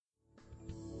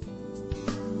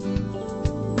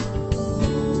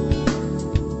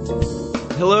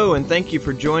Hello, and thank you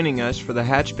for joining us for the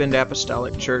Hatchbend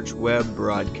Apostolic Church web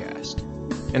broadcast.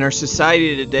 In our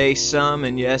society today, some,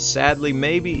 and yes, sadly,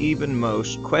 maybe even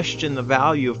most, question the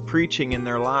value of preaching in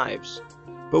their lives.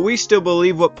 But we still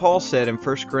believe what Paul said in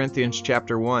 1 Corinthians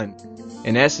chapter 1.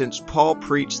 In essence, Paul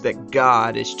preached that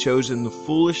God has chosen the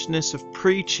foolishness of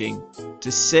preaching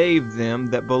to save them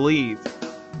that believe.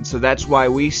 And so that's why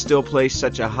we still place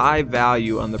such a high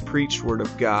value on the preached word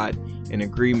of God in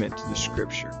agreement to the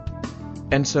Scripture.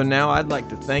 And so now I'd like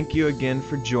to thank you again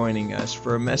for joining us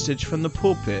for a message from the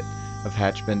pulpit of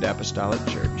Hatchbend Apostolic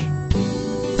Church.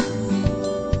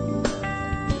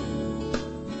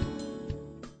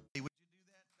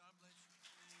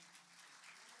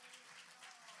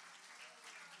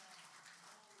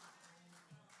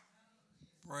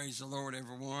 Praise the Lord,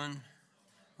 everyone.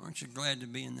 Aren't you glad to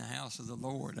be in the house of the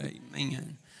Lord?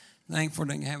 Amen. Thankful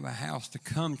to have a house to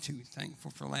come to.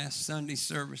 Thankful for last Sunday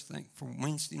service. Thankful for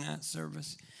Wednesday night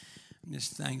service. I'm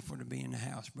just thankful to be in the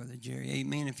house, Brother Jerry.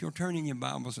 Amen. If you'll turn in your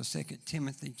Bibles to 2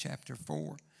 Timothy chapter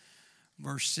 4,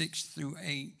 verse 6 through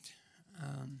 8.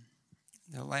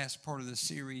 The last part of the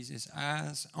series is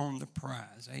Eyes on the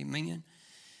Prize. Amen.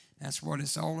 That's what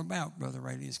it's all about, Brother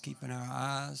Ray, is keeping our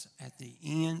eyes at the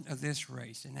end of this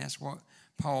race. And that's what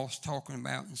Paul's talking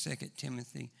about in 2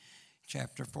 Timothy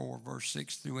chapter 4, verse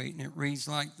 6 through 8. And it reads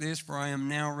like this: For I am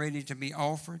now ready to be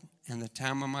offered, and the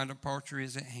time of my departure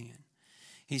is at hand.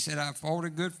 He said, I have fought a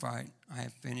good fight. I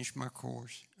have finished my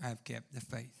course. I have kept the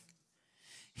faith.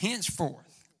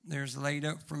 Henceforth, there is laid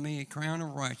up for me a crown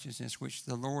of righteousness, which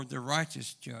the Lord, the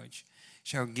righteous judge,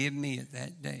 shall give me at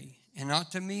that day. And not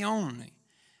to me only,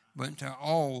 but to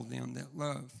all them that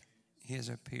love his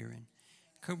appearing.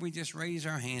 Could we just raise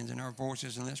our hands and our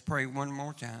voices and let's pray one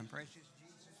more time? Precious Jesus.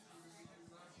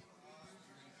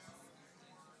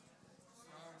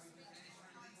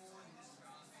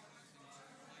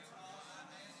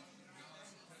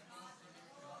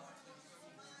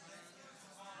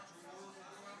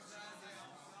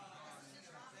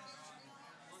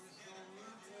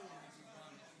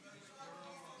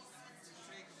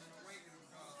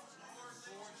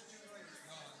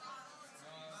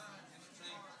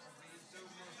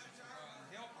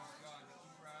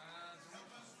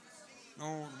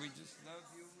 Lord, we just love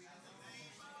you.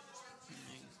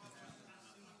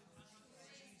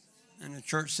 And the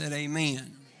church said,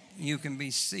 amen. You can be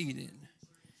seated.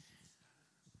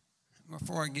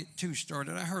 Before I get too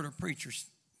started, I heard a preacher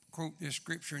quote this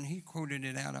scripture, and he quoted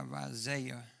it out of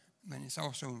Isaiah, but it's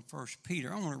also in 1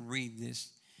 Peter. I want to read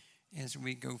this as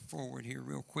we go forward here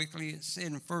real quickly. It said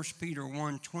in 1 Peter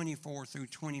 1, 24 through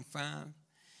 25,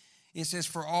 it says,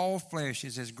 For all flesh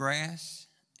is as grass,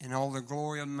 and all the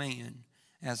glory of man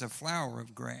as a flower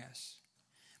of grass.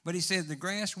 But he said, the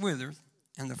grass withereth,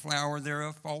 and the flower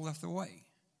thereof falleth away.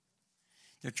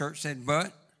 The church said,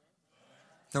 but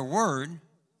the word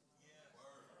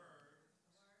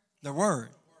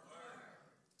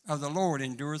of the Lord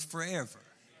endureth forever.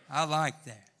 I like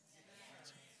that.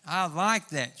 I like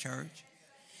that, church.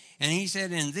 And he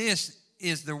said, and this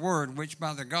is the word which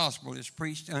by the gospel is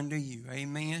preached unto you.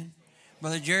 Amen.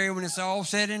 Brother Jerry, when it's all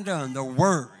said and done, the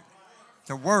word.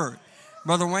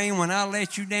 Brother Wayne, when I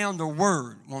let you down, the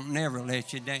word won't never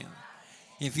let you down.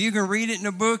 If you can read it in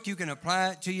a book, you can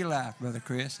apply it to your life, Brother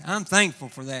Chris. I'm thankful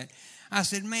for that. I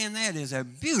said, man, that is a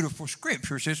beautiful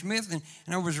scripture, Sister Smith.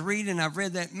 And I was reading, I've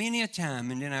read that many a time.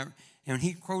 And then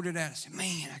he quoted that. I said,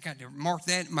 man, I got to mark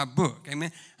that in my book.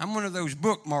 Amen. I'm one of those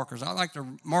bookmarkers. I like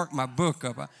to mark my book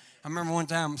up. I remember one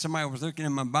time somebody was looking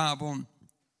in my Bible,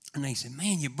 and they said,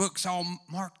 man, your book's all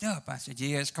marked up. I said,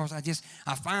 yeah, it's because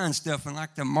I find stuff and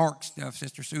like to mark stuff,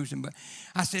 Sister Susan. But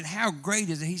I said, how great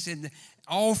is it? He said,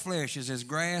 all flesh is as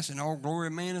grass, and all glory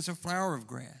of man is a flower of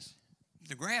grass.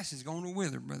 The grass is going to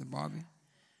wither, Brother Bobby,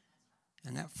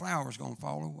 and that flower is going to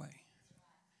fall away.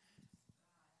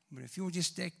 But if you'll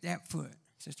just stick that foot,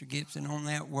 Sister Gibson, on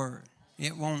that word,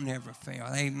 it won't never fail.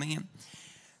 Amen.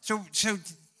 So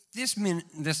this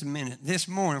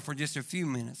morning, for just a few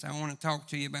minutes, I want to talk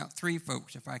to you about three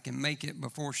folks, if I can make it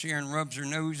before Sharon rubs her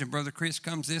nose and Brother Chris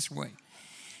comes this way.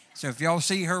 So if y'all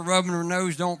see her rubbing her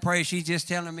nose, don't pray. She's just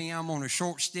telling me I'm on a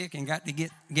short stick and got to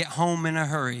get home in a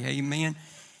hurry. Amen.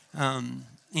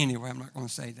 Anyway, I'm not going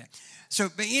to say that.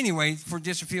 But anyway, for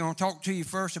just a few, I want to talk to you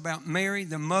first about Mary,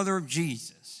 the mother of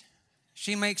Jesus.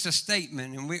 She makes a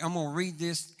statement, and I'm going to read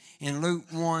this in Luke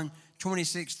 1,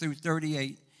 26 through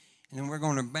 38. And then we're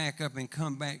going to back up and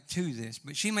come back to this.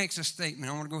 But she makes a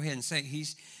statement. I want to go ahead and say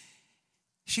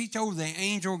she told the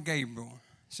angel Gabriel,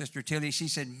 Sister Tilly, she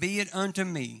said, be it unto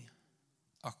me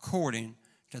according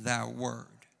to thy word.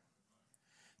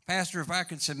 Pastor, if I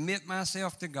could submit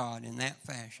myself to God in that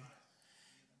fashion,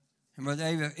 And Brother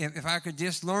David, if I could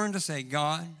just learn to say,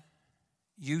 God,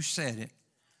 you said it,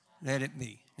 let it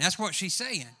be. That's what she's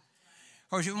saying.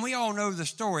 Because we all know the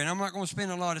story, and I'm not going to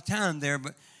spend a lot of time there,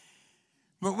 but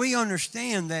we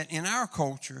understand that in our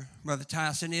culture, Brother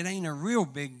Tyson, it ain't a real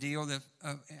big deal. It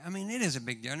is a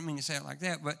big deal. I don't mean to say it like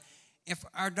that, but if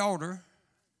our daughter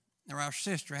or our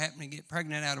sister happened to get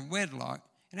pregnant out of wedlock,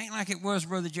 it ain't like it was,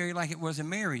 Brother Jerry, like it was in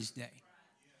Mary's day.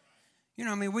 You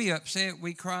know, we upset,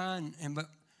 we cry, but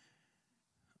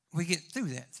we get through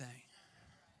that thing.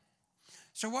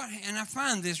 So and I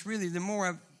find this really, the more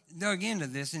I've dug into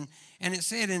this, and it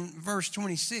said in verse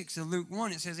 26 of Luke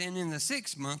 1, it says, and in the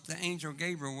 6th month, the angel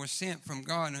Gabriel was sent from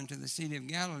God unto the city of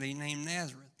Galilee named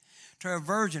Nazareth, to a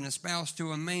virgin espoused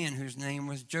to a man whose name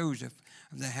was Joseph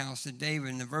of the house of David,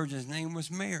 and the virgin's name was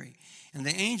Mary. And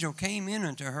the angel came in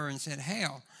unto her and said,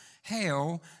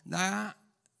 Hail, thou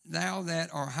that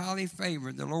art highly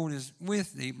favored, the Lord is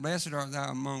with thee, blessed art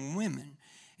thou among women.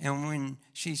 And when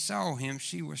she saw him,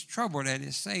 she was troubled at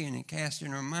his saying, and cast in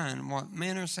her mind what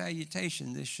manner of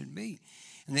salutation this should be.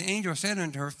 And the angel said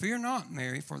unto her, Fear not,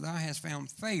 Mary, for thou hast found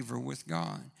favor with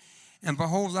God. And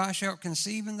behold, thou shalt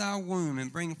conceive in thy womb,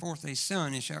 and bring forth a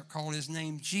son, and shalt call his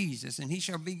name Jesus. And he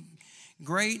shall be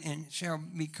great, and shall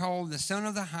be called the Son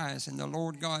of the Highest. And the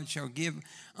Lord God shall give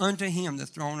unto him the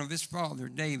throne of his father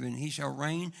David, and he shall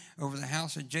reign over the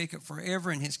house of Jacob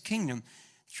forever, and his kingdom,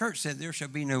 the church said, there shall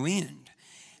be no end.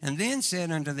 And then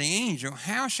said unto the angel,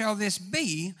 How shall this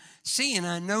be, seeing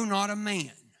I know not a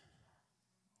man?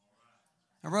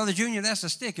 Now, Brother Junior, that's a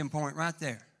sticking point right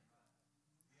there.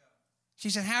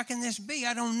 She said, How can this be?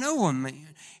 I don't know a man.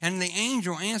 And the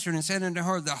angel answered and said unto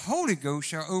her, The Holy Ghost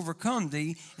shall overcome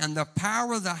thee, and the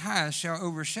power of the highest shall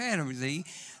overshadow thee.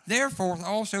 Therefore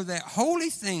also that holy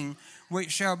thing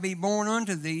which shall be born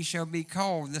unto thee shall be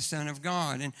called the Son of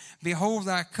God. And behold,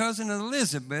 thy cousin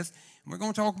Elizabeth, we're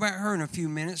going to talk about her in a few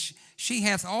minutes. She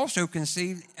hath also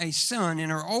conceived a son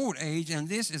in her old age, and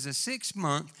this is the 6th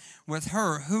month with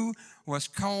her who was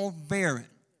called barren.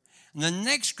 And the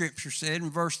next scripture said in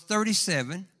verse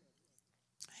 37,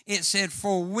 it said,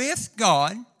 For with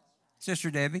God,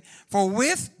 Sister Debbie, for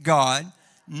with God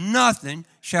nothing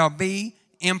shall be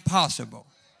impossible.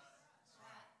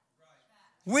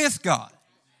 With God.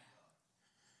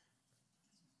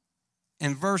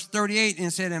 In verse 38,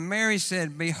 it said, And Mary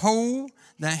said, Behold,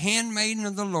 the handmaiden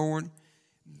of the Lord,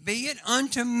 be it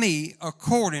unto me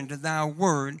according to thy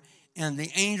word. And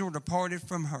the angel departed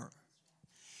from her.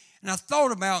 And I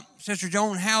thought about, Sister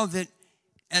Joan, how that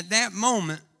at that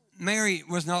moment, Mary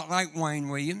was not like Wayne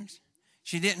Williams.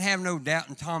 She didn't have no doubt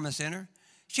in Thomas in her.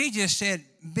 She just said,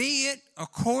 Be it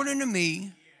according to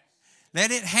me. Let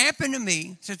it happen to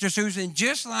me, Sister Susan,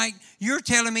 just like you're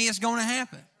telling me it's going to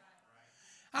happen.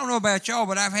 I don't know about y'all,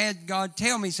 but I've had God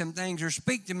tell me some things or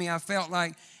speak to me. I felt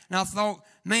like, and I thought,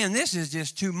 man, this is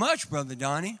just too much, Brother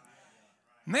Donnie.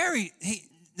 Mary,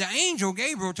 the angel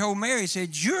Gabriel told Mary,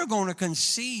 said, You're going to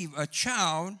conceive a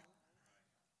child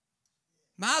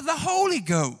by the Holy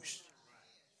Ghost.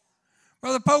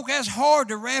 Brother Polk, that's hard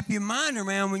to wrap your mind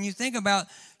around when you think about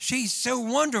she's so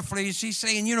wonderfully, she's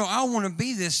saying, I want to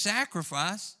be this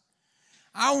sacrifice.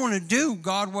 I want to do,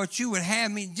 God, what you would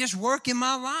have me, just work in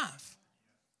my life.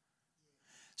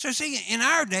 So see, in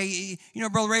our day,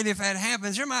 Brother Ray, if that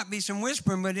happens, there might be some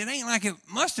whispering, but it ain't like it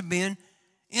must have been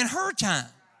in her time.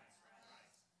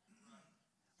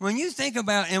 When you think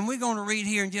about, and we're going to read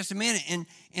here in just a minute,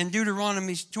 in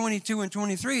Deuteronomy 22 and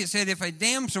 23, it said, If a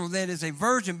damsel that is a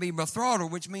virgin be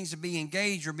betrothed, which means to be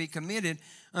engaged or be committed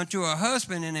unto a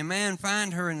husband, and a man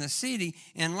find her in the city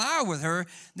and lie with her,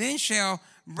 then shall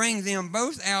bring them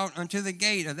both out unto the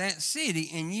gate of that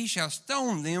city, and ye shall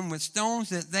stone them with stones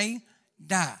that they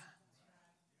die.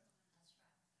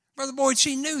 Brother Boyd,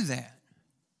 she knew that.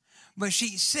 But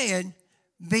she said,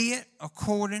 Be it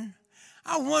according.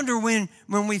 I wonder when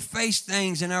we face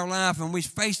things in our life and we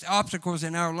face obstacles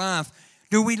in our life,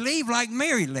 do we leave like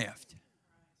Mary left?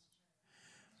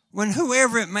 When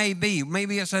whoever it may be,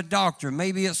 maybe it's a doctor,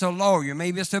 maybe it's a lawyer,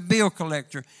 maybe it's a bill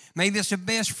collector, maybe it's a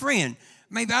best friend.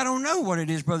 Maybe I don't know what it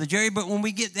is, Brother Jerry, but when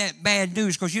we get that bad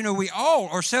news, because we all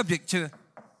are subject to.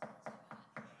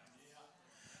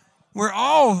 We're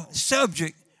all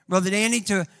subject, Brother Danny,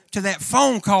 to that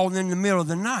phone call in the middle of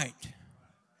the night.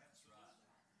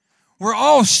 We're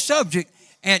all subject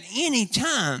at any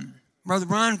time, Brother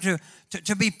Brian,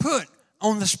 to be put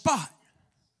on the spot.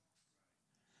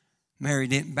 Mary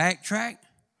didn't backtrack.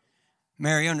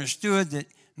 Mary understood that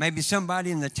maybe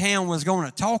somebody in the town was going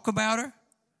to talk about her.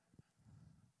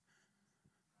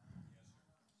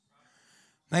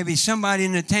 Maybe somebody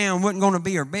in the town wasn't going to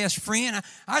be her best friend.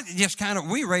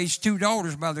 We raised 2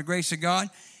 daughters by the grace of God.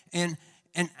 And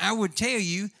And I would tell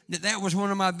you that was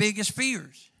one of my biggest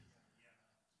fears.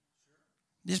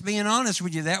 Just being honest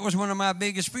with you, that was one of my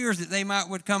biggest fears, that they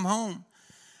would come home.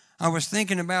 I was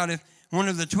thinking about if one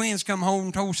of the twins come home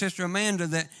and told Sister Amanda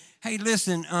that, hey,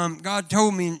 listen, God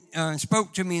told me,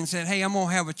 spoke to me and said, hey, I'm going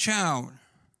to have a child.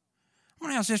 I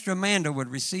wonder how Sister Amanda would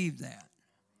receive that.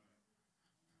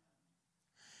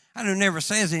 I know it never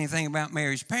says anything about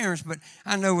Mary's parents, but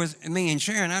I know as me and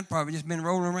Sharon, I'd probably just been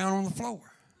rolling around on the floor.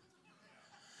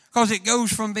 Because it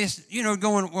goes from this,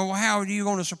 going, well, how are you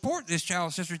going to support this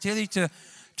child, Sister Tilly, to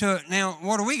now,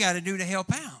 what do we got to do to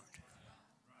help out?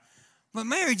 But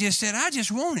Mary just said, I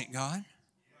just want it, God.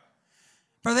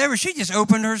 Brother Everett, she just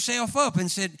opened herself up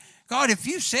and said, God, if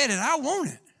you said it, I want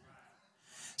it.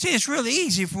 See, it's really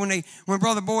easy when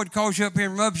Brother Boyd calls you up here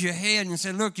and rubs your head and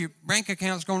said, look, your bank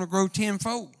account's going to grow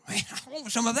tenfold. Man, I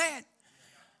want some of that.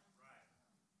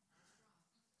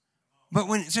 But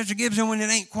when Sister Gibson, when it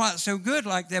ain't quite so good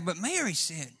like that, but Mary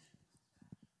said,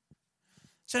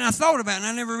 I thought about it, and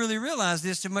I never really realized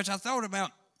this too much. I thought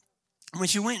about when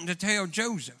she went to tell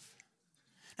Joseph.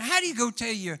 Now, how do you go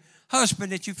tell your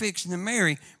husband that you're fixing to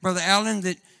marry, Brother Allen,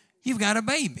 that you've got a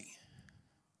baby?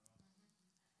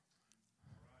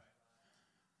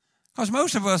 Because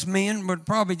most of us men would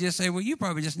probably just say, well, you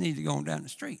probably just need to go on down the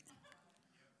street.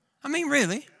 I mean,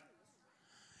 really.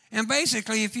 And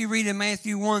basically, if you read in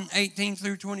Matthew 1:18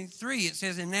 through 23, it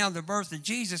says, and now the birth of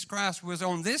Jesus Christ was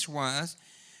on this wise,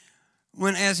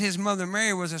 when as his mother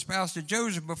Mary was espoused to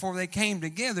Joseph, before they came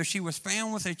together, she was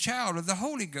found with a child of the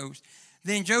Holy Ghost.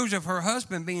 Then Joseph, her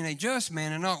husband, being a just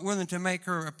man and not willing to make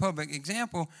her a public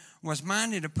example, was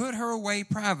minded to put her away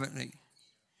privately.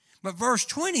 But verse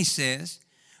 20 says,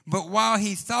 but while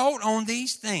he thought on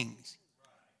these things,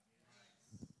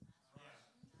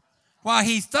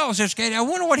 Sister Katie, I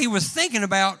wonder what he was thinking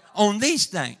about on these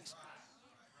things.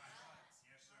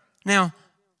 Now,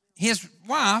 his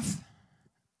wife,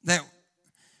 that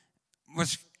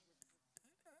was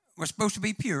supposed to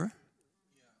be pure,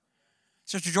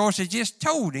 Sister Joyce had just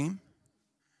told him,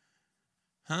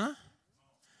 and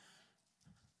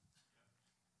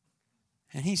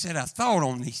he said, I thought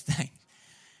on these things.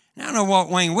 Now, I know what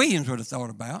Wayne Williams would have thought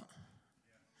about.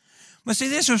 But see,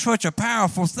 this was such a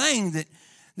powerful thing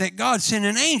that God sent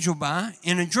an angel by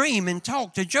in a dream and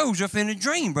talked to Joseph in a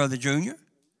dream, Brother Junior.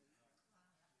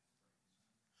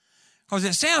 Because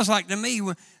it sounds like to me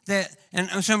that,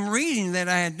 and some reading that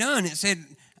I had done, it said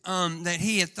that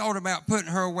he had thought about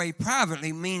putting her away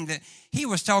privately, meaning that he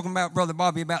was talking about, Brother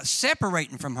Bobby, about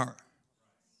separating from her.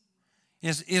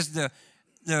 Is the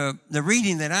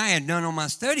reading that I had done on my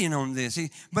studying on this.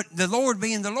 But the Lord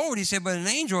being the Lord, he said, but an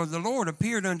angel of the Lord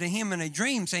appeared unto him in a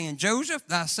dream, saying, Joseph,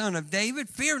 thy son of David,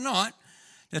 fear not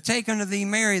to take unto thee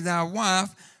Mary thy wife,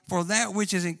 for that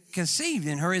which is conceived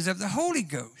in her is of the Holy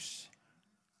Ghost.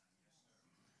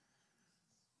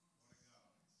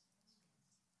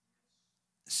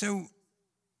 So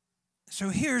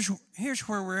here's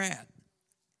where we're at.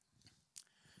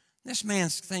 This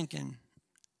man's thinking,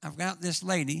 I've got this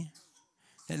lady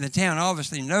that the town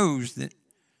obviously knows that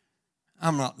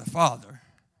I'm not the father.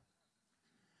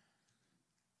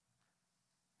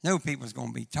 No people's going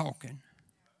to be talking.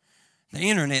 The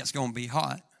internet's going to be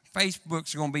hot.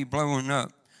 Facebook's going to be blowing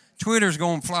up. Twitter's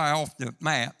going to fly off the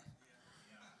map.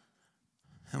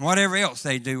 And whatever else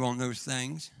they do on those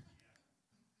things.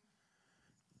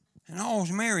 And all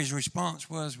Mary's response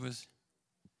was,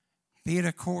 be it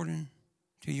according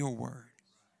to your word.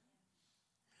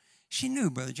 She knew,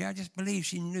 Brother Jay. I just believe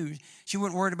she knew. She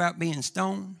wasn't worried about being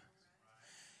stoned.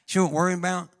 She wasn't worried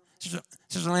about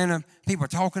Sister Lana, people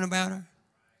talking about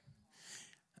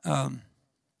her.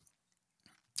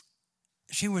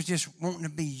 She was just wanting to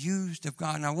be used of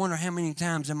God. And I wonder how many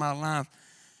times in my life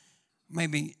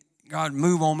maybe God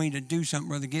move on me to do something,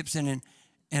 Brother Gibson,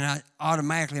 and I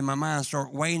automatically in my mind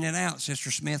start weighing it out,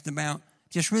 Sister Smith, about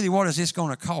just really what is this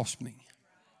going to cost me?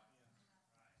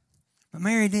 But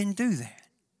Mary didn't do that.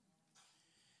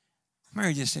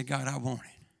 Mary just said, God, I want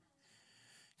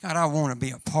it. God, I want to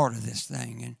be a part of this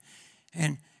thing.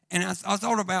 And I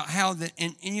thought about how that,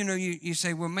 and you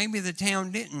say, well, maybe the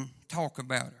town didn't talk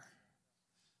about her.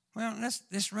 Well,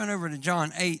 let's run over to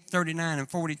John 8:39 and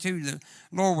 42. The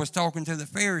Lord was talking to the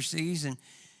Pharisees, and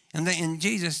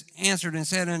Jesus answered and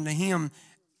said unto him,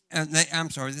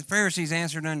 the Pharisees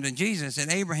answered unto Jesus,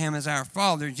 said, Abraham is our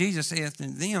father. Jesus saith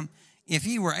unto them, if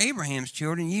ye were Abraham's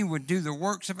children, ye would do the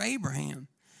works of Abraham.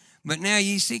 But now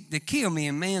ye seek to kill me,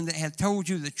 a man that hath told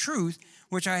you the truth,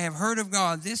 which I have heard of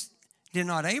God. This did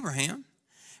not Abraham.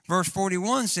 Verse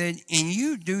 41 said, and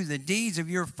you do the deeds of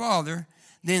your father.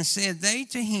 Then said they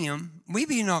to him, we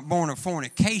be not born of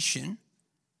fornication.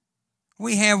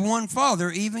 We have one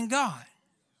Father, even God.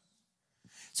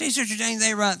 See, Sister Jane,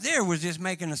 they right there was just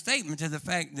making a statement to the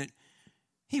fact that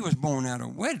he was born out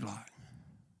of wedlock.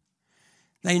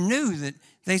 They knew that,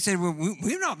 they said, well,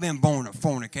 we've not been born of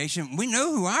fornication. We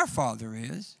know who our Father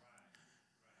is.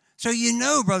 So you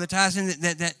know, Brother Tyson,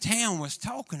 that town was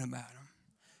talking about him.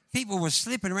 People were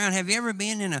slipping around. Have you ever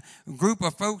been in a group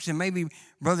of folks and maybe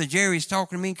Brother Jerry's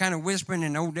talking to me, kind of whispering,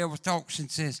 and the old devil talks and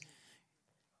says,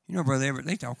 you know, Brother Everett,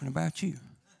 they talking about you.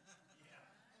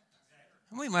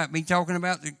 And we might be talking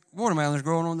about the watermelons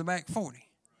growing on the back 40.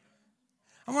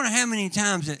 I wonder how many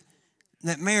times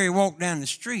that Mary walked down the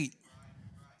street.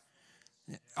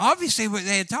 Obviously,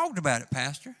 they had talked about it,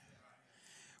 Pastor.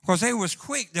 Because they was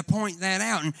quick to point that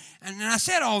out. And I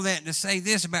said all that to say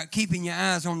this about keeping your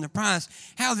eyes on the prize.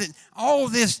 How that all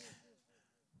this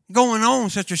going on,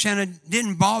 Sister Shanna,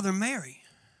 didn't bother Mary.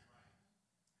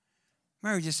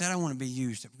 Mary just said, I want to be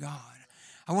used of God.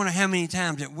 I wonder how many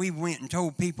times that we went and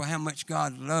told people how much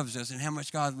God loves us and how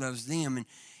much God loves them.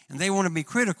 And they want to be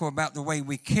critical about the way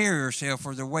we carry ourselves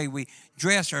or the way we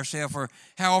dress ourselves or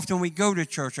how often we go to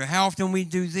church or how often we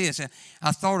do this.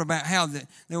 I thought about how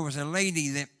there was a lady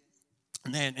that,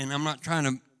 and I'm not trying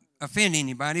to offend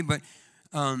anybody, but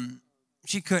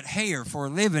she cut hair for a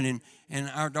living,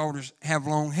 and our daughters have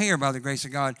long hair by the grace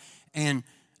of God. And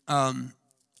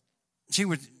she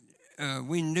was,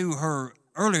 we knew her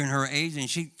earlier in her age, and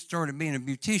she started being a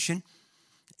beautician.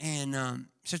 And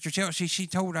Sister Chelsea, she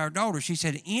told our daughter, she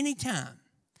said, anytime,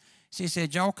 she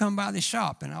said, y'all come by the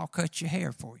shop and I'll cut your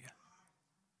hair for you.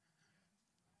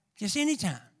 Just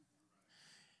anytime.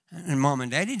 And Mom and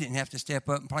Daddy didn't have to step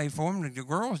up and play for them. The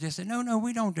girls just said, no,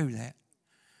 we don't do that.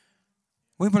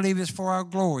 We believe it's for our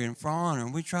glory and for honor,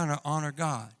 and we're trying to honor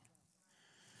God.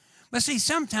 But see,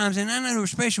 sometimes, and I know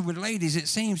especially with ladies, it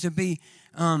seems to be,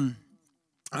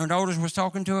 our daughters was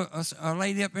talking to a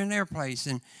lady up in their place,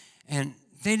 and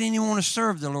they didn't even want to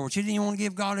serve the Lord. She didn't even want to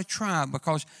give God a try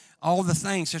because all the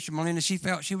things, Sister Melinda, she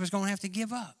felt she was going to have to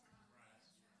give up.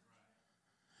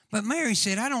 But Mary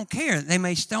said, I don't care. They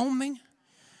may stone me.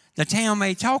 The town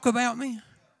may talk about me.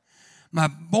 My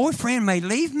boyfriend may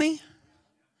leave me.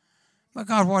 But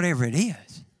God, whatever it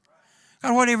is.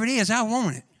 God, whatever it is, I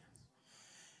want it.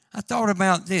 I thought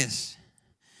about this.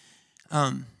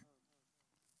 I'm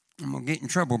going to get in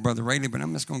trouble, Brother Rayleigh, but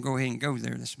I'm just going to go ahead and go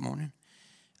there this morning.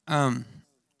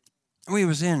 We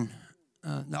was in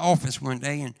the office one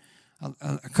day, and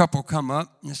a couple come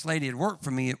up, and this lady had worked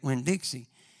for me at Winn-Dixie,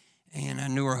 and I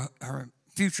knew her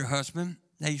future husband.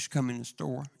 They used to come in the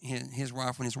store, his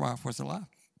wife, when his wife was alive.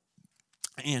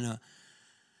 And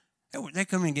they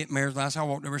come in and get married license. I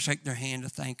walked over, shake their hand to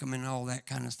thank them and all that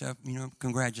kind of stuff,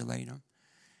 congratulate them.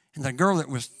 And the girl that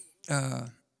was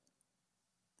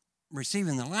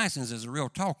receiving the license is a real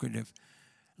talkative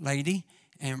lady.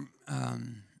 And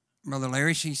Brother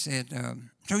Larry, she said,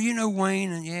 so you know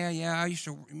Wayne? And yeah, I used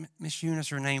to, Miss Eunice,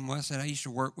 her name was, said I used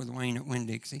to work with Wayne at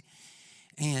Winn-Dixie.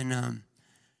 And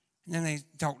then they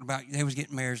talked about, they was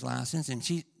getting marriage license, and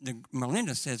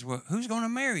Melinda says, well, who's going to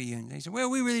marry you? And they said, well,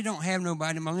 we really don't have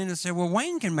nobody. Melinda said, well,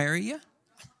 Wayne can marry you.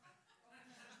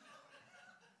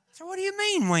 So what do you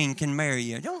mean Wayne can marry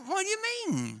you? What do you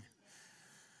mean?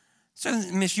 So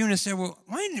Miss Eunice said, well,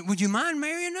 Wayne, would you mind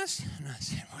marrying us? And I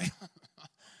said, well,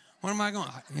 what am I going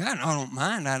to? Yeah, I don't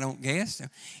mind, I don't guess. So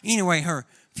anyway, her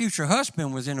future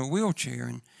husband was in a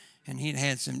wheelchair, and he'd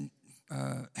had some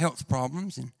health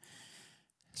problems. And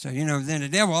so, then the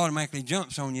devil automatically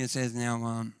jumps on you and says,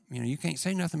 now, you can't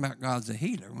say nothing about God's a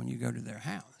healer when you go to their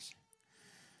house.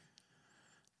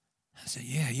 I said,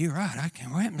 yeah, you're right.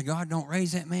 What happened to God don't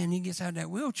raise that man and he gets out of that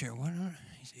wheelchair? What?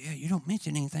 He said, yeah, you don't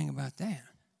mention anything about that.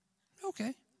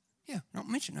 Okay. Yeah, don't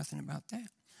mention nothing about that.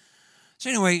 So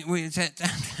anyway, it's that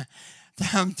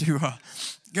time to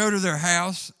go to their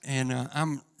house, and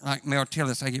I'm like Mel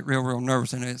Tillis. I get real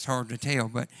nervous. I know it's hard to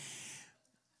tell,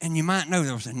 and you might know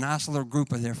there was a nice little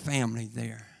group of their family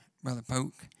there, Brother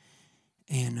Polk,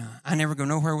 and I never go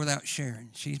nowhere without Sharon.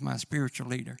 She's my spiritual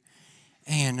leader,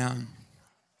 and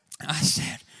I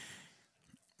said,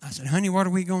 honey, what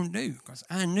are we going to do? Because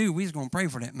I knew we was going to pray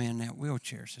for that man in that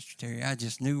wheelchair, Sister Terry. I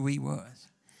just knew we was.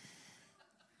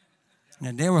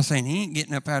 And the devil was saying, he ain't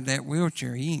getting up out of that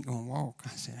wheelchair. He ain't going to walk. I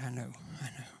said, I know.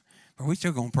 But we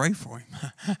still going to pray for him.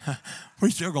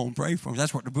 We still going to pray for him.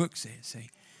 That's what the book says,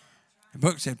 see. The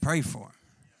book said pray for him.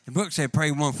 The book said pray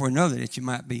one for another that you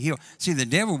might be healed. See, the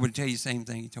devil would tell you the same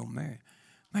thing he told Mary.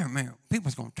 Mary,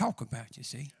 people's going to talk about you,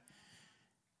 see.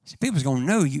 People's going to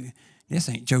know you. This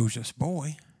ain't Joseph's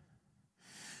boy.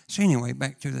 So anyway,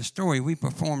 back to the story. We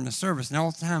performed the service, and all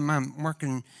the time I'm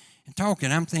working and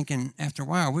talking, I'm thinking after a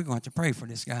while we're going to have to pray for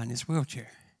this guy in this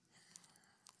wheelchair.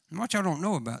 And what y'all don't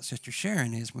know about Sister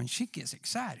Sharon is when she gets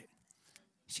excited,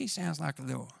 she sounds like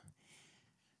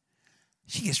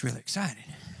she gets really excited.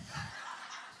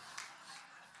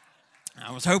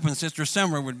 I was hoping Sister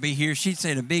Summer would be here. She'd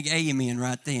said a big amen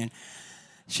right then.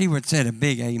 She would have said a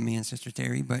big amen, Sister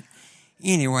Terry. But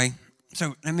anyway,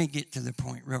 so let me get to the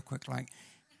point real quick. Like,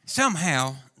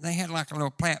 somehow they had like a little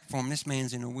platform. This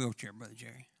man's in a wheelchair, Brother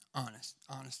Jerry. Honest.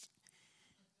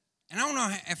 And I don't know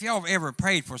if y'all have ever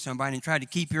prayed for somebody and tried to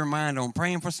keep your mind on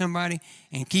praying for somebody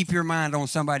and keep your mind on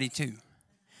somebody too.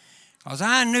 Because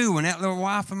I knew when that little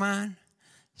wife of mine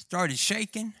started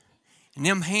shaking and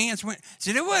them hands went.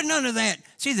 See, there wasn't none of that.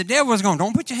 See, the devil was going,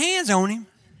 don't put your hands on him.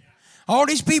 All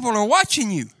these people are watching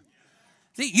you.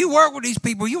 See, you work with these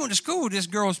people. You went to school with this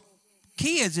girl's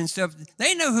kids and stuff.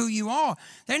 They know who you are.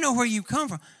 They know where you come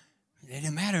from. It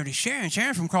didn't matter to Sharon.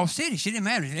 Sharon from Cross City. She didn't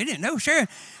matter. They didn't know Sharon.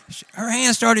 Her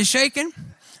hands started shaking.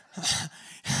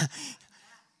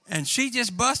 And she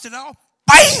just busted off.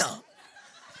 Bam!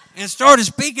 And started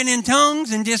speaking in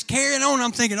tongues and just carrying on.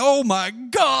 I'm thinking, oh, my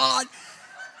God.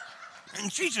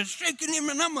 And she's just shaking him.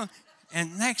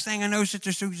 And next thing I know,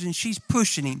 Sister Susan, she's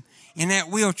pushing him in that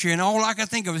wheelchair. And all I could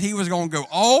think of was he was going to go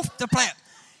off the platform.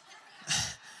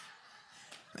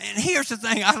 And here's the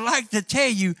thing. I'd like to tell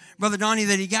you, Brother Donnie,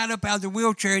 that he got up out of the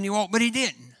wheelchair and he walked, but he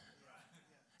didn't.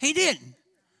 He didn't.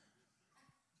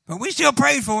 But we still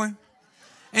prayed for him.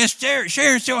 And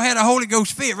Sharon still had a Holy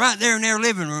Ghost fit right there in their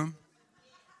living room.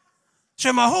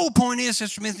 So my whole point is,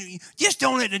 Sister Smith, just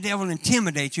don't let the devil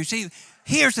intimidate you. See,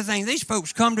 here's the thing. These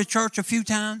folks come to church a few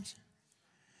times.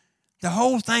 The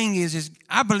whole thing is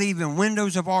I believe in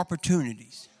windows of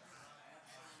opportunities.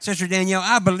 Sister Danielle,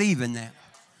 I believe in that.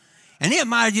 And it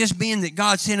might have just been that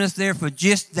God sent us there for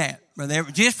just that,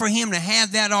 just for him to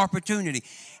have that opportunity.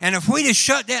 And if we just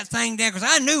shut that thing down, because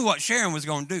I knew what Sharon was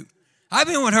going to do. I've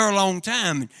been with her a long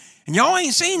time, and y'all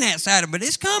ain't seen that side of it, but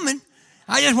it's coming.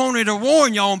 I just wanted to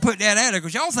warn y'all and put that out there,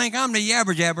 because y'all think I'm the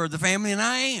yabber jabber of the family, and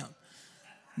I am.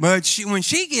 But when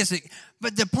she gets it,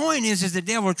 but the point is the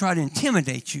devil will try to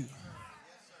intimidate you.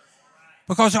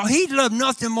 Because he'd love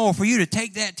nothing more for you to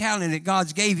take that talent that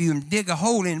God's gave you and dig a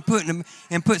hole in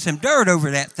and put some dirt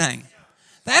over that thing.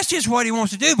 That's just what he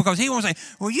wants to do, because he wants to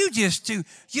say, well, you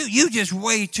just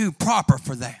way too proper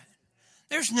for that.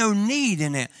 There's no need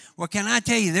in that. Well, can I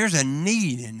tell you, there's a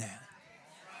need in that.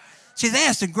 See,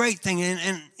 that's the great thing,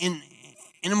 and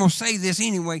I'm going to say this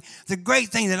anyway. The great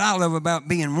thing that I love about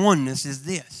being oneness is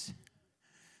this,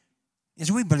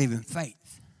 is we believe in faith.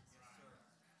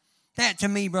 That to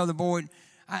me, Brother Boyd,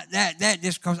 that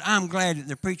just because I'm glad that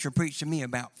the preacher preached to me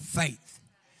about faith.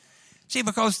 See,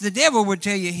 because the devil would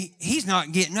tell you he's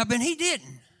not getting up, and he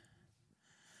didn't.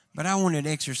 But I wanted to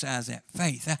exercise that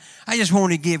faith. I just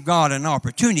wanted to give God an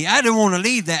opportunity. I didn't want to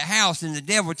leave that house and the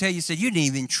devil would tell you, said, you didn't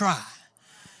even try.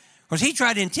 Because he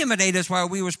tried to intimidate us while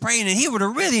we was praying, and he would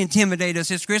have really intimidated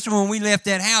us as Christians when we left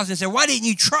that house and said, why didn't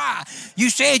you try? You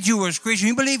said you was a Christian.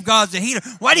 You believe God's a healer.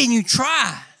 Why didn't you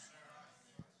try?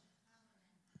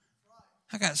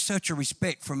 I got such a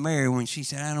respect for Mary when she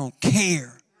said, I don't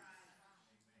care.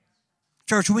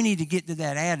 Church, we need to get to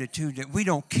that attitude that we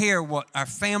don't care what our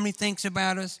family thinks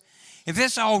about us. If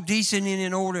it's all decent and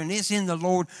in order and it's in the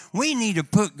Lord, we need to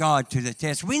put God to the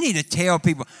test. We need to tell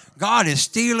people God is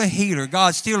still a healer.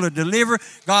 God's still a deliverer.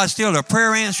 God's still a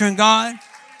prayer answering God.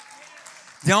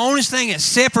 The only thing that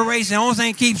separates, the only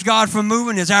thing that keeps God from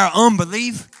moving is our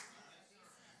unbelief.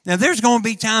 Now, there's going to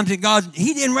be times that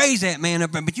he didn't raise that man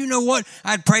up, but you know what?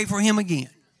 I'd pray for him again.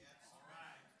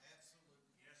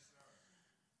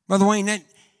 Brother Wayne,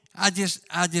 I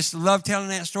just love telling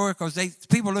that story because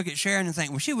people look at Sharon and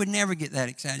think, well, she would never get that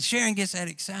excited. Sharon gets that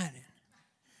excited.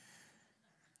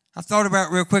 I thought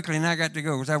about it real quickly, and I got to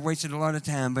go because I've wasted a lot of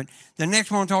time. But the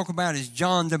next one I'll talk about is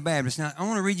John the Baptist. Now, I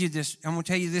want to read you this. I'm going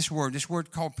to tell you this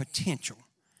word called potential.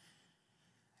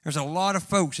 There's a lot of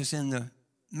folks that's in the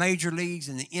major leagues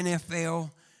and the NFL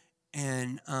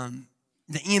and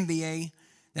the NBA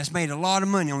that's made a lot of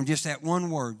money on just that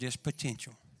one word, just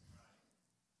potential.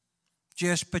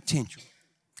 Just potential.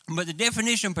 But the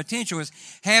definition of potential is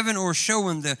having or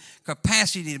showing the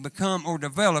capacity to become or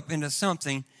develop into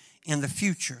something in the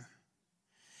future.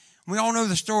 We all know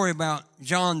the story about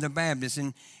John the Baptist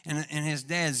and his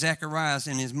dad Zacharias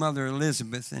and his mother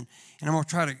Elizabeth. And I'm going to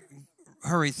try to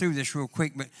hurry through this real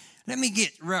quick, but let me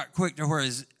get right quick to where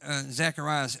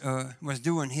Zacharias was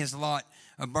doing his lot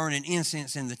of burning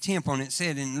incense in the temple. And it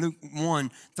said in Luke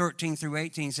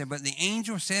 1:13-18, said, but the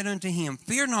angel said unto him,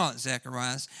 fear not,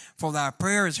 Zacharias, for thy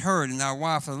prayer is heard, and thy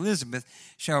wife Elizabeth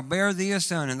shall bear thee a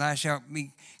son, and thou shalt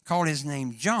be called his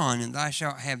name John, and thou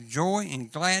shalt have joy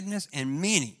and gladness, and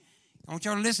many. I want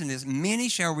y'all to listen to this. Many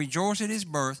shall rejoice at his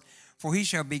birth, for he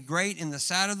shall be great in the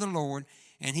sight of the Lord,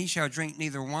 and he shall drink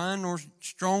neither wine nor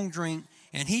strong drink,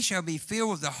 and he shall be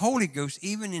filled with the Holy Ghost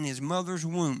even in his mother's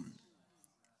womb.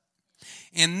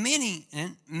 And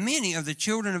many of the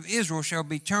children of Israel shall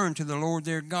be turned to the Lord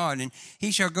their God, and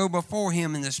he shall go before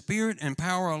him in the spirit and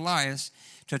power of Elias,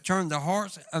 to turn the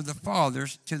hearts of the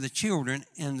fathers to the children,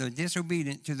 and the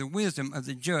disobedient to the wisdom of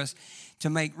the just, to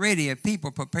make ready a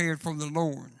people prepared for the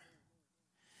Lord.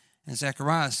 And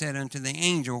Zechariah said unto the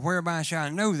angel, whereby shall I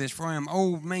know this? For I am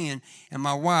old man, and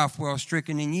my wife well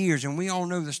stricken in years. And we all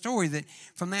know the story that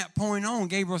from that point on,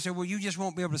 Gabriel said, well, you just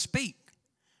won't be able to speak.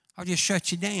 I'll just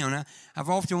shut you down. I've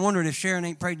often wondered if Sharon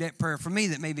ain't prayed that prayer for me,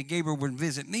 that maybe Gabriel would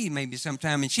visit me maybe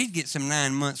sometime, and she'd get some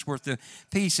 9 months worth of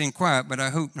peace and quiet, but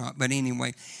I hope not. But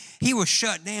anyway, he was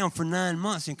shut down for 9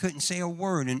 months and couldn't say a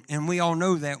word. And we all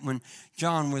know that when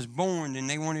John was born, and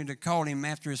they wanted to call him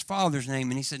after his father's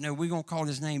name, and he said, no, we're going to call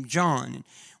his name John. And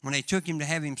when they took him to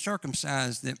have him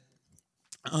circumcised, that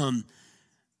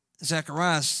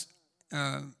Zacharias,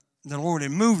 the Lord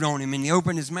had moved on him, and he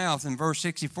opened his mouth in verse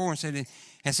 64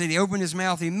 and said he opened his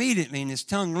mouth immediately, and his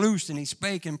tongue loosed, and he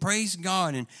spake and praised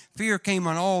God, and fear came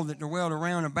on all that dwelt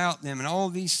around about them, and all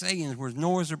these sayings were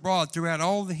noised abroad throughout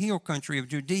all the hill country of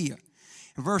Judea.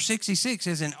 And verse 66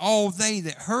 says, and all they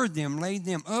that heard them laid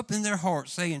them up in their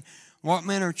hearts, saying, what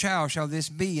manner of child shall this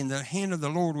be? And the hand of the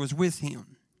Lord was with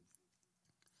him.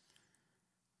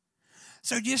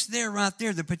 So just there, right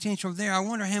there, the potential there, I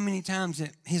wonder how many times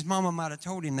that his mama might have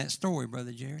told him that story,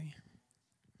 Brother Jerry.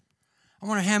 I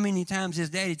wonder how many times his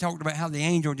daddy talked about how the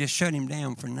angel just shut him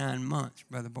down for 9 months,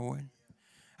 Brother Boyd.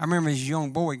 I remember as a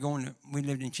young boy we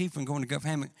lived in Chiefland, going to Guff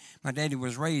Hammock. My daddy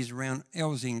was raised around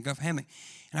Elsie and Guff Hammock.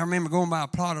 And I remember going by a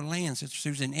plot of land, Sister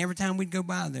Susan, and every time we'd go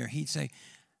by there, he'd say,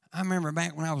 I remember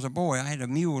back when I was a boy, I had a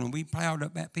mule, and we plowed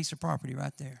up that piece of property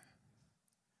right there.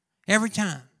 Every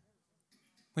time.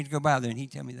 We'd go by there, and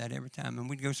he'd tell me that every time. And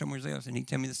we'd go somewhere else, and he'd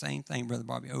tell me the same thing, Brother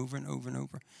Bobby, over and over and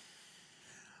over.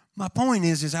 My point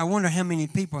is I wonder how many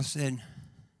people said,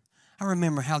 I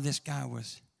remember how this guy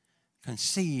was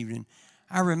conceived, and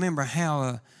I remember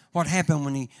how what happened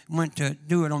when he went to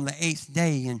do it on the 8th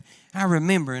day, and I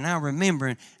remember, and I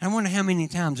wonder how many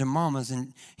times the mamas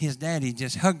and his daddy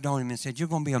just hugged on him and said, you're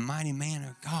going to be a mighty man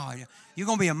of God. You're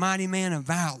going to be a mighty man of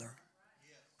valor.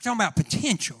 We're talking about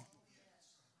potential.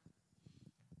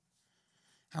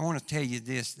 I want to tell you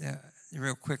this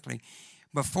real quickly.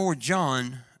 Before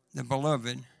John, the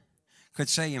beloved, could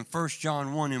say in 1 John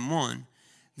 1:1,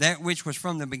 that which was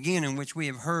from the beginning, which we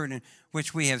have heard and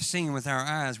which we have seen with our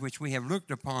eyes, which we have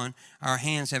looked upon, our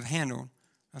hands have handled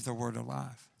of the word of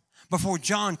life. Before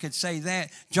John could say that,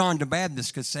 John the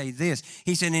Baptist could say this.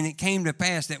 He said, and it came to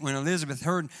pass that when Elizabeth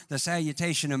heard the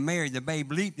salutation of Mary, the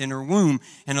babe leaped in her womb,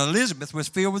 and Elizabeth was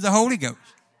filled with the Holy Ghost.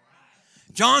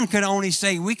 John could only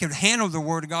say we could handle the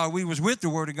word of God. We was with the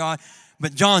word of God.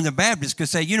 But John the Baptist could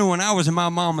say, you know, when I was in my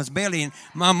mama's belly and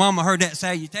my mama heard that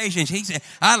salutation, he said,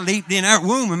 I leaped in her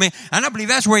womb. And I believe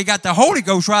that's where he got the Holy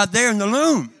Ghost, right there in the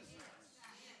loom.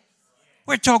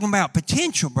 We're talking about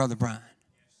potential, Brother Brian.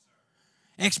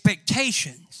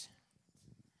 Expectations.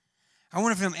 I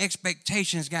wonder if them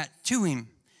expectations got to him,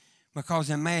 because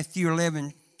in Matthew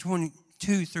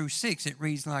 11:22-6, it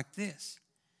reads like this.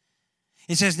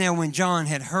 It says, now when John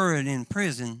had heard in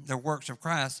prison the works of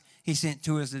Christ, he sent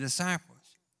to us the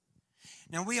disciples.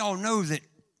 Now we all know that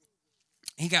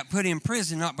he got put in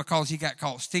prison not because he got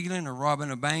caught stealing or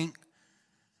robbing a bank.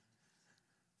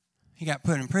 He got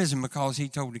put in prison because he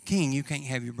told the king, you can't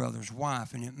have your brother's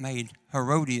wife. And it made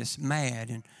Herodias mad.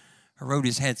 And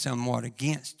Herodias had somewhat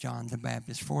against John the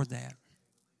Baptist for that.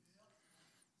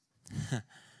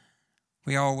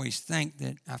 We always think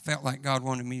that I felt like God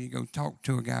wanted me to go talk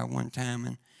to a guy one time,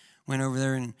 and went over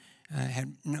there and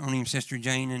had known him, Sister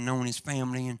Jane, and known his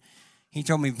family. And he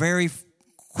told me very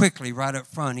quickly right up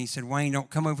front, he said, Wayne, don't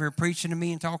come over here preaching to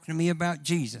me and talking to me about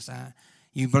Jesus.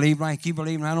 You believe like you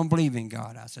believe, and I don't believe in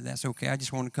God. I said, that's okay. I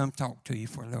just want to come talk to you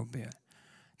for a little bit.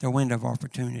 The window of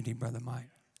opportunity, Brother Mike.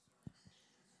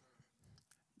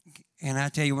 And I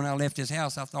tell you, when I left his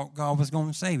house, I thought God was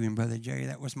going to save him, Brother Jerry.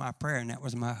 That was my prayer, and that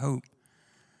was my hope.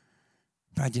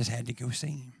 But I just had to go see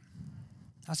him.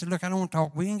 I said, look, I don't want to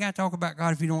talk. We ain't got to talk about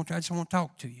God if you don't want to. I just want to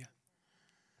talk to you.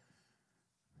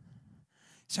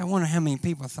 So I wonder how many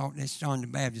people thought this John the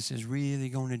Baptist is really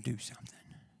going to do something.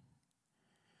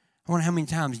 I wonder how many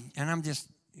times, and I'm just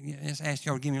ask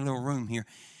y'all to give me a little room here.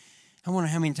 I wonder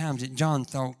how many times that John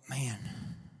thought, man,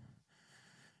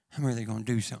 I'm really going to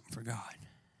do something for God.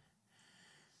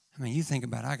 I mean, you think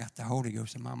about it, I got the Holy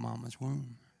Ghost in my mama's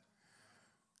womb.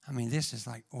 I mean, this is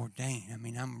like ordained. I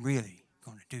mean, I'm really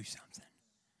going to do something.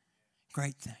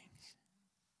 great things.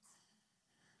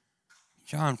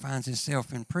 John finds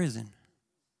himself in prison.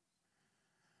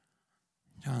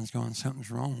 John's going, something's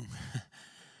wrong.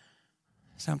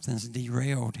 Something's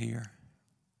derailed here.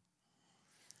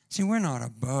 See, we're not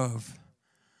above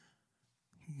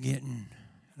getting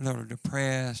a little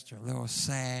depressed or a little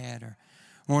sad or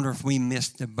wonder if we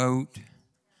missed the boat.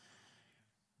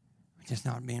 It just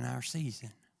not being our season.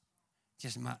 It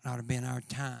just might not have been our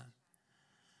time.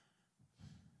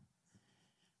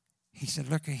 He said,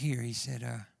 look at here. He said,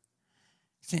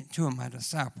 sent two of my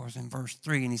disciples in verse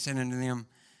 3, and he said unto them,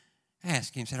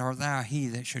 ask him, said, art thou he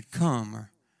that should come,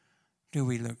 or do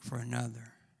we look for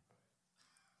another?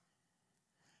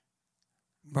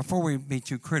 Before we be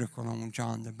too critical on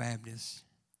John the Baptist,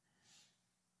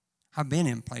 I've been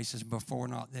in places before,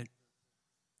 not that,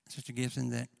 Sister Gibson,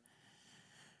 that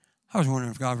I was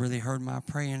wondering if God really heard my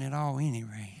praying at all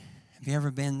anyway. Have you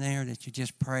ever been there that you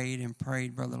just prayed and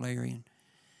prayed, Brother Larry, and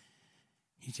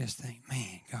you just think,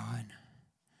 man, God.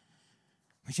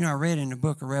 But you know, I read in the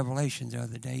book of Revelation the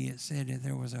other day, it said that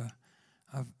there was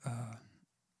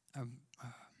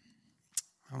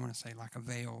I want to say like a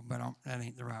veil, but that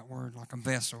ain't the right word, like a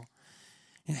vessel.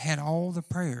 It had all the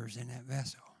prayers in that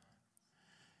vessel.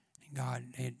 And God,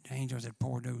 the angels had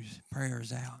poured those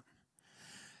prayers out.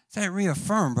 So that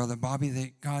reaffirmed, Brother Bobby,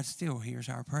 that God still hears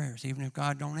our prayers. Even if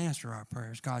God don't answer our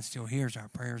prayers, God still hears our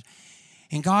prayers.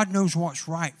 And God knows what's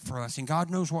right for us. And God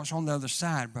knows what's on the other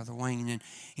side, Brother Wayne.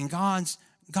 And God's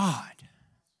God.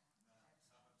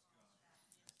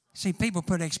 See, people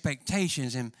put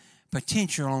expectations and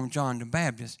potential on John the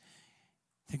Baptist.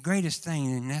 The greatest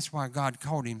thing, and that's why God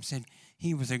called him, said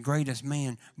he was the greatest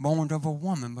man born of a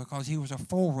woman because he was a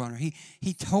forerunner.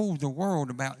 He told the world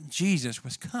about Jesus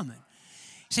was coming.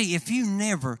 See, if you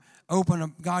never open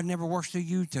up, God never works through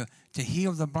you to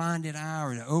heal the blinded eye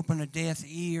or to open a deaf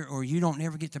ear, or you don't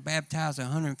never get to baptize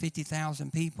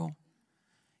 150,000 people,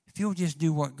 if you'll just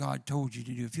do what God told you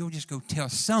to do, if you'll just go tell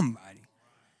somebody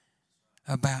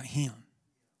about him.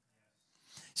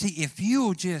 See, if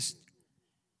you'll just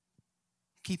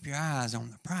keep your eyes on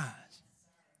the prize.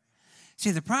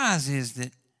 See, the prize is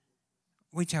that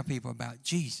we tell people about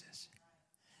Jesus.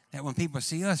 That when people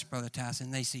see us, Brother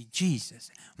Tyson, they see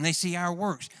Jesus. When they see our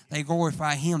works, they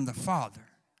glorify him, the Father.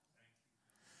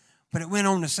 But it went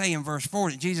on to say in verse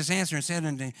 4 that Jesus answered and said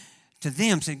unto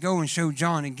them, said, go and show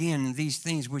John again these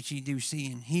things which ye do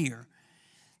see and hear.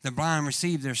 The blind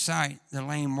receive their sight, the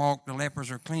lame walk, the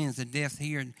lepers are cleansed, the deaf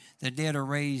hear, the dead are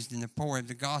raised, and the poor have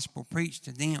the gospel preached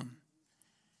to them.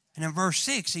 And in verse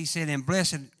 6 he said, and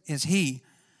blessed is he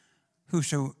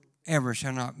whosoever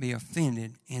shall not be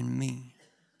offended in me.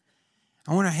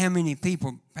 I wonder how many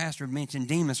people, Pastor mentioned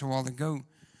Demas a while ago.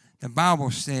 The Bible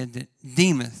said that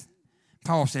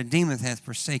Paul said, Demas hath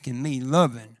forsaken me,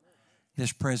 loving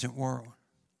this present world.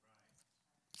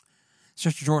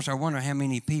 Sister Joyce, I wonder how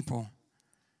many people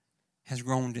has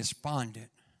grown despondent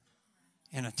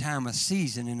in a time of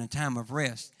season, in a time of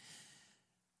rest,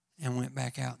 and went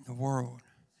back out in the world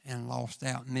and lost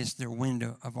out, missed their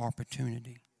window of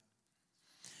opportunity.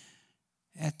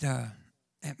 At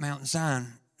Mount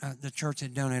Zion, the church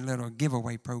had done a little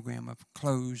giveaway program of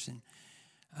clothes, and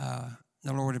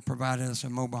the Lord had provided us a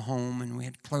mobile home, and we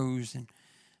had clothes and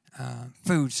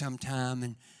food sometime,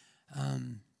 and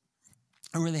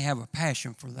I really have a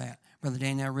passion for that. Brother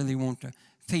Danny, I really want to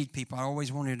feed people. I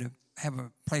always wanted to have a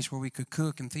place where we could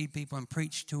cook and feed people and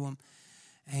preach to them,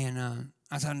 and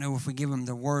I thought, no, if we give them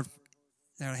the word,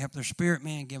 that'll help their spirit,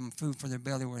 man, give them food for their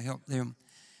belly, will help them.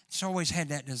 Just always had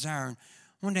that desire. And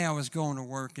one day I was going to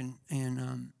work, and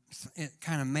it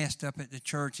kind of messed up at the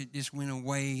church. It just went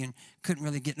away and couldn't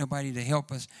really get nobody to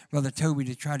help us, Brother Toby,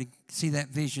 to try to see that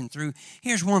vision through.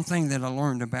 Here's one thing that I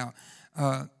learned about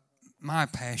my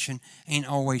passion ain't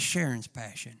always Sharon's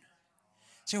passion.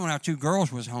 See, when our two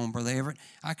girls was home, Brother Everett,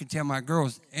 I could tell my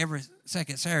girls every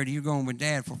second Saturday, you're going with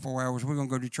Dad for 4 hours. We're going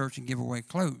to go to church and give away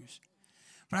clothes.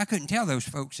 But I couldn't tell those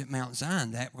folks at Mount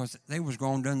Zion that because they was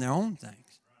going and done their own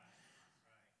things.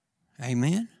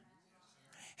 Amen?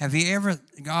 Have you ever,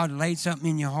 God laid something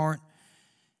in your heart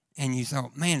and you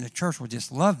thought, man, the church will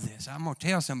just love this. I'm going to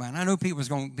tell somebody. And I know people was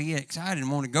going to be excited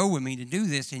and want to go with me to do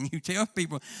this. And you tell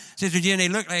people, Sister Jen, they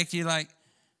look at you like,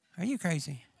 are you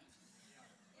crazy?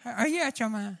 Are you out your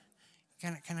mind?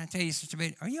 Can I tell you, Sister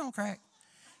Betty, are you on crack?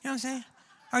 You know what I'm saying?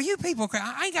 Are you people crack?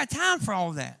 I ain't got time for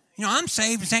all that. You know, I'm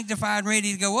saved and sanctified and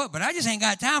ready to go up, but I just ain't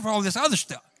got time for all this other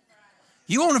stuff.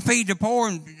 You want to feed the poor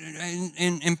and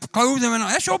clothe them, and all,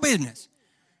 that's your business.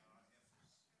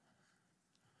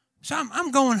 So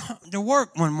I'm going to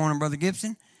work one morning, Brother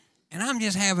Gibson, and I'm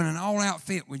just having an all-out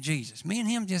fit with Jesus. Me and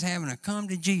him just having a come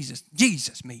to Jesus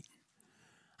meeting.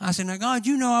 I said, now, God,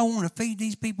 you know I want to feed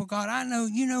these people, God. I know,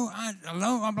 you know, I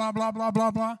love, blah, blah, blah,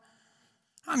 blah, blah.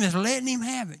 I'm just letting him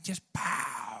have it. Just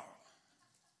pow.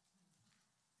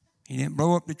 He didn't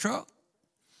blow up the truck.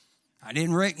 I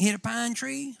didn't hit a pine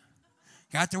tree.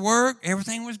 Got to work.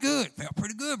 Everything was good. Felt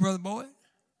pretty good, Brother Boyd.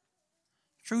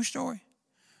 True story.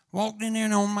 Walked in there,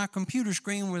 and on my computer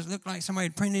screen looked like somebody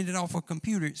had printed it off a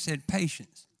computer. It said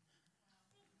patience.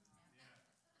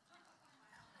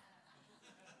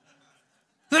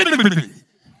 What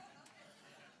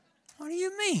do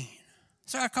you mean?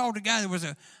 So I called the guy. There was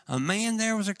a man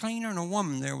there was a cleaner, and a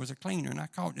woman there was a cleaner. And I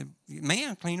called the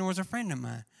man cleaner was a friend of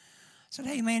mine. I said,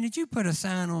 hey, man, did you put a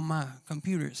sign on my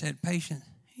computer that said patience?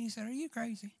 He said, are you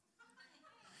crazy?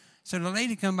 So the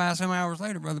lady come by some hours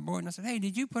later, Brother Boyd, and I said, hey,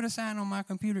 did you put a sign on my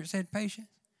computer that said patience?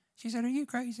 She said, are you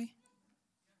crazy?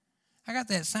 I got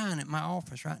that sign at my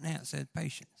office right now that said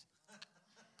patience.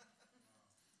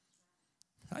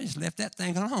 I just left that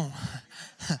thing alone.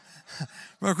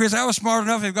 Well, Chris, I was smart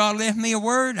enough, if God left me a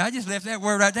word, I just left that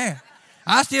word right there.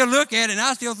 I still look at it, and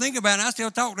I still think about it, and I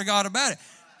still talk to God about it.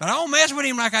 But I don't mess with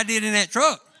him like I did in that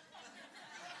truck.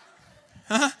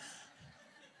 Because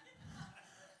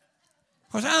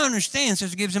I understand,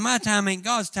 Sister Gibson, my time ain't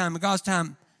God's time, but God's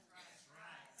time,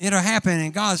 it'll happen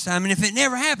in God's time. And if it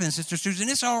never happens, Sister Susan,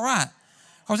 it's all right.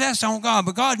 Because that's on God.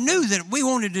 But God knew that we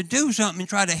wanted to do something and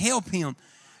try to help him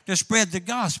to spread the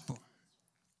gospel.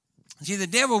 See, the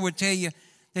devil would tell you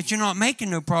that you're not making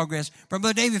no progress. But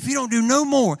Brother Dave, if you don't do no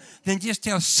more than just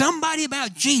tell somebody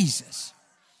about Jesus.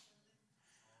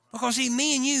 Because see,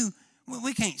 me and you,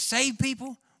 we can't save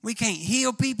people. We can't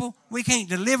heal people. We can't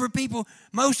deliver people.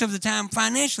 Most of the time,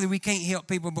 financially, we can't help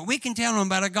people. But we can tell them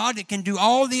about a God that can do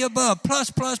all the above, plus,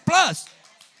 plus, plus.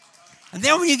 And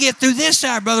then when you get through this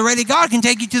side, Brother Reddy, God can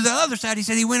take you to the other side. He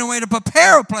said he went away to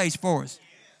prepare a place for us.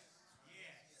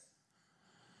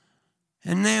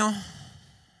 And now,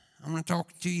 I'm going to talk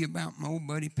to you about my old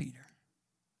buddy Peter.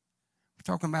 We're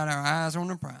talking about our eyes on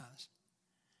the prize.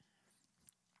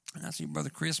 And I see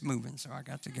Brother Chris moving, so I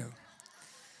got to go.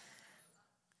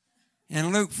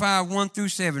 And Luke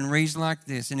 5:1-7 reads like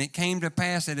this. And it came to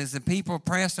pass that as the people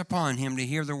pressed upon him to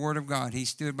hear the word of God, he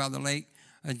stood by the lake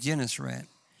of Gennesaret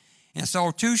and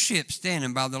saw two ships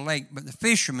standing by the lake, but the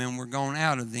fishermen were gone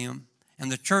out of them.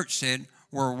 And the church said,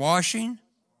 were washing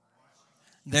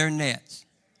their nets.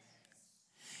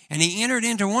 And he entered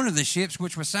into one of the ships,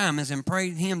 which was Simon's, and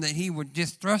prayed him that he would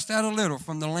just thrust out a little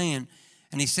from the land.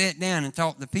 And he sat down and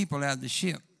taught the people out of the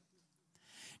ship.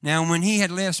 Now, when he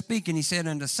had left speaking, he said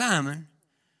unto Simon,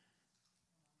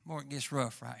 boy, it gets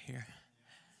rough right here.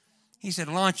 He said,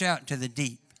 launch out into the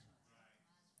deep.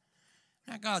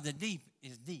 Now, God, the deep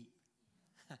is deep.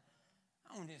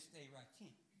 I want to just stay right here.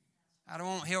 I don't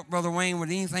want to help Brother Wayne with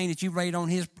anything that you laid on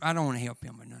his. I don't want to help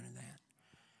him with none of that.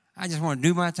 I just want to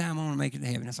do my time. I want to make it to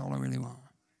heaven. That's all I really want.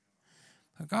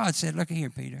 But God said, look here,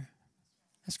 Peter.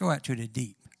 Let's go out to the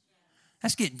deep.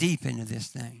 Let's get deep into this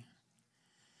thing.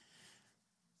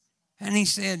 And he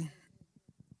said,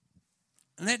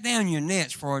 let down your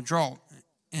nets for a draught.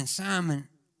 And Simon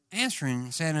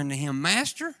answering said unto him,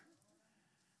 Master,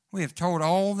 we have toiled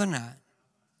all the night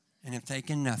and have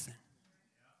taken nothing.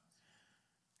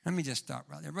 Let me just stop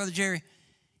right there. Brother Jerry,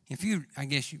 if you, I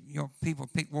guess your people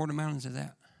pick watermelons, is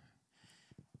that?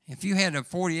 If you had a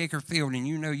 40-acre field and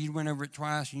you know you went over it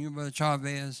twice and you, Brother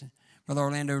Chavez, and Brother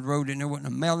Orlando rode it and there wasn't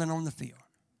a melon on the field.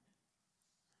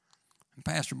 And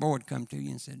Pastor Boyd come to you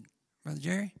and said, Brother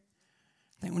Jerry,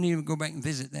 I think we need to go back and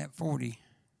visit that 40.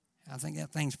 I think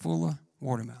that thing's full of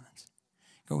watermelons.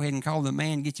 Go ahead and call the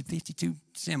man, get you 52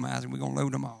 semis, and we're going to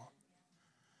load them all.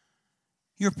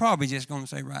 You're probably just going to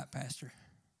say, right, Pastor.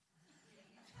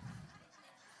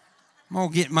 I'm going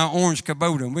to get my orange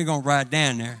Kubota, and we're going to ride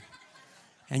down there.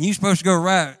 And you're supposed to go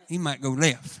right, you might go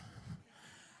left.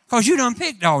 Because you done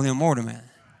picked all them watermelons.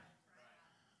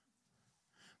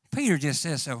 Peter just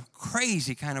says a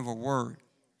crazy kind of a word.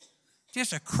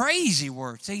 Just a crazy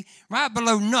word. See, right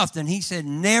below nothing, he said,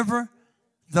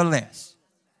 nevertheless.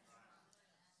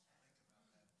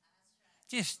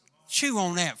 Just chew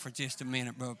on that for just a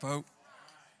minute, Brother Pope.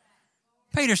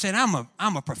 Peter said,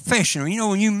 I'm a professional. You know,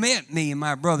 when you met me and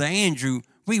my brother Andrew,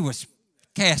 we was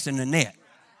casting the net.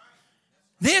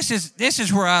 This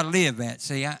is where I live at.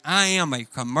 See, I am a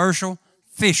commercial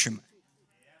fisherman.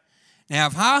 Now,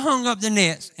 if I hung up the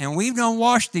nets, and we've done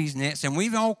washed these nets, and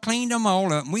we've all cleaned them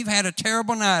all up, and we've had a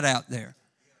terrible night out there.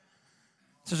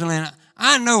 Sister Lana,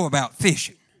 I know about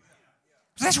fishing.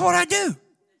 That's what I do.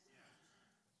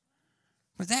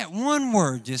 But that one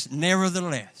word, just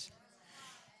nevertheless.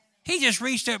 He just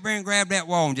reached up there and grabbed that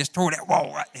wall and just tore that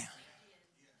wall right down.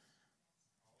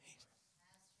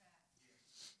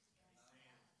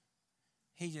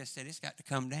 He just said, it's got to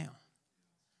come down.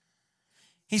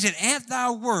 He said, at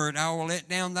thy word I will let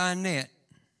down thy net.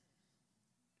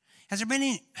 Has there been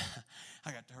any,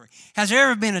 I got to hurry. Has there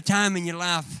ever been a time in your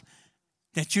life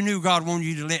that you knew God wanted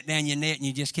you to let down your net and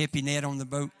you just kept your net on the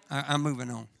boat? I'm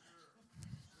moving on.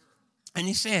 And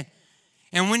he said,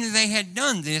 and when they had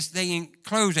done this, they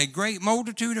enclosed a great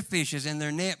multitude of fishes, and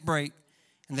their net brake,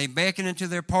 and they beckoned unto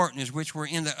their partners, which were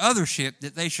in the other ship,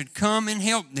 that they should come and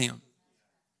help them.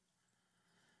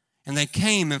 And they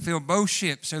came and filled both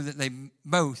ships, so that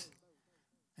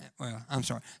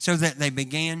they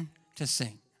began to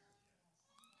sink.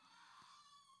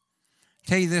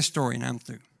 Tell you this story, and I'm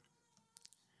through.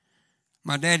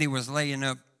 My daddy was laying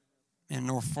up in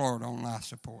North Florida on life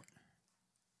support.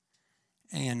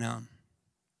 And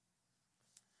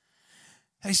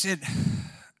they said,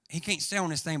 he can't stay on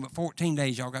this thing but 14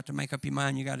 days. Y'all got to make up your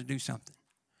mind. You got to do something.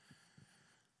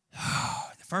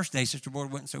 The first day, Sister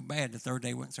Boyd, wasn't so bad. The third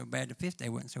day wasn't so bad. The fifth day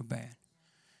wasn't so bad.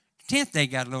 The 10th day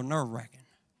got a little nerve-wracking.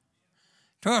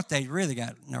 12th day really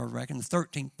got nerve-wracking. The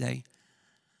 13th day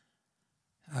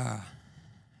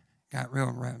got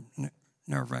real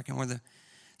nerve-wracking. Well, the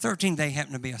 13th day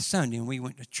happened to be a Sunday, and we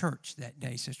went to church that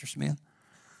day, Sister Smith.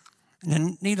 And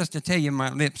then, needless to tell you,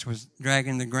 my lips was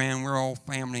dragging the ground. We're all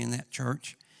family in that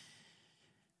church.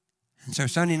 And so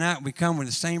Sunday night, we come with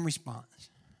the same response.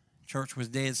 Church was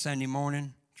dead Sunday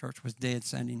morning. Church was dead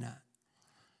Sunday night.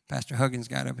 Pastor Huggins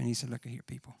got up and he said, look here,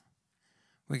 people.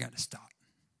 We got to stop.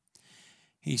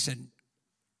 He said,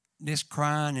 this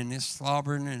crying and this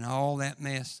slobbering and all that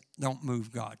mess don't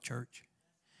move God, church.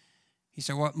 He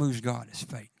said, what moves God is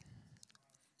faith.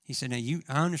 He said, now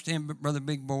I understand, Brother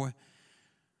Big Boy,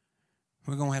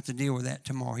 we're going to have to deal with that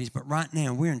tomorrow. He said, but right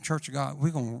now, we're in church of God.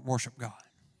 We're going to worship God.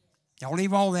 Y'all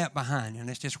leave all that behind and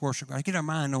let's just worship God. Get our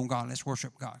mind on God. Let's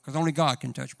worship God. Because only God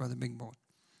can touch Brother Big Boy.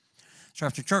 So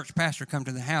after church, Pastor come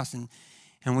to the house and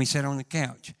we sat on the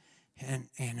couch. And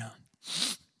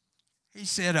he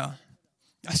said, I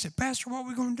said, Pastor, what are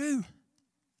we going to do?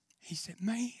 He said,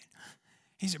 man.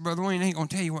 He said, Brother Wayne ain't going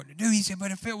to tell you what to do. He said, but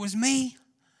if it was me,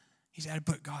 he said, I'd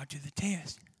put God to the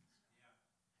test.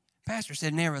 Pastor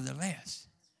said, nevertheless.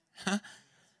 Huh?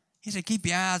 He said, keep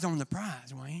your eyes on the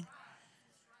prize, Wayne.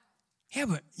 Yeah,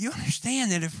 but you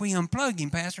understand that if we unplug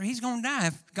him, Pastor, he's going to die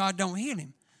if God don't heal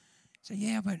him. I said,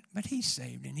 yeah, but he's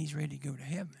saved and he's ready to go to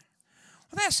heaven.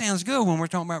 Well, that sounds good when we're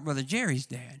talking about Brother Jerry's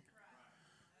dad.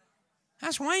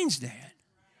 That's Wayne's dad.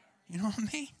 You know what I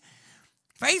mean?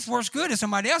 Faith works good at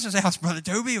somebody else's house, Brother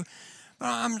Toby. But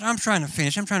I'm trying to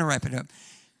finish. I'm trying to wrap it up.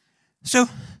 So,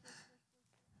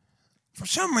 for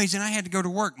some reason, I had to go to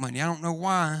work Monday. I don't know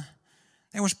why.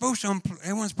 They weren't supposed to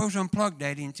unplug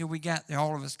Daddy until we got there.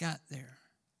 All of us got there.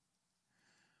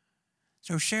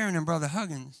 So Sharon and Brother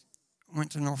Huggins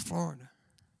went to North Florida.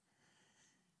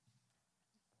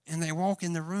 And they walk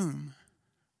in the room.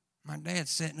 My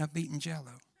dad's sitting up eating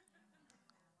Jell-O.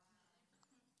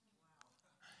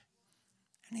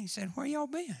 And he said, where y'all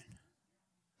been?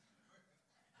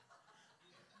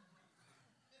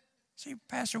 See,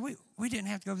 Pastor, we didn't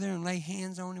have to go there and lay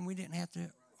hands on him. We didn't have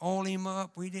to oil him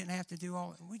up. We didn't have to do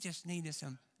all. We just needed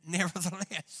some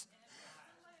nevertheless.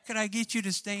 Could I get you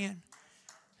to stand?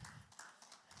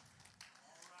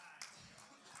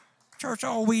 Church,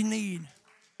 all we need,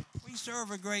 we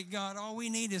serve a great God. All we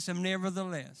need is some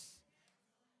nevertheless.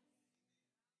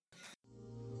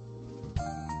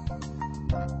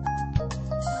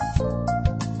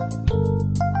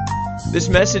 This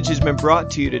message has been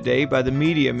brought to you today by the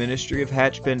media ministry of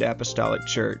Hatchbend Apostolic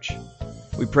Church.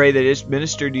 We pray that it's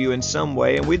ministered to you in some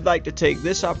way, and we'd like to take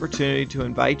this opportunity to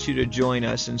invite you to join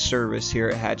us in service here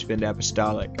at Hatchbend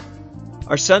Apostolic.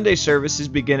 Our Sunday services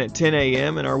begin at 10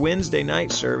 a.m. and our Wednesday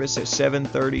night service at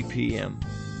 7:30 p.m.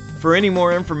 For any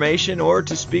more information or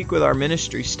to speak with our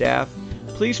ministry staff,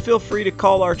 please feel free to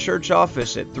call our church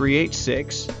office at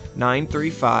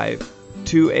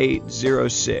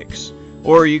 386-935-2806.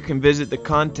 Or you can visit the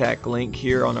contact link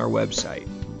here on our website.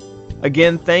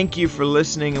 Again, thank you for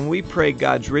listening, and we pray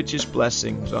God's richest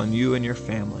blessings on you and your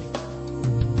family.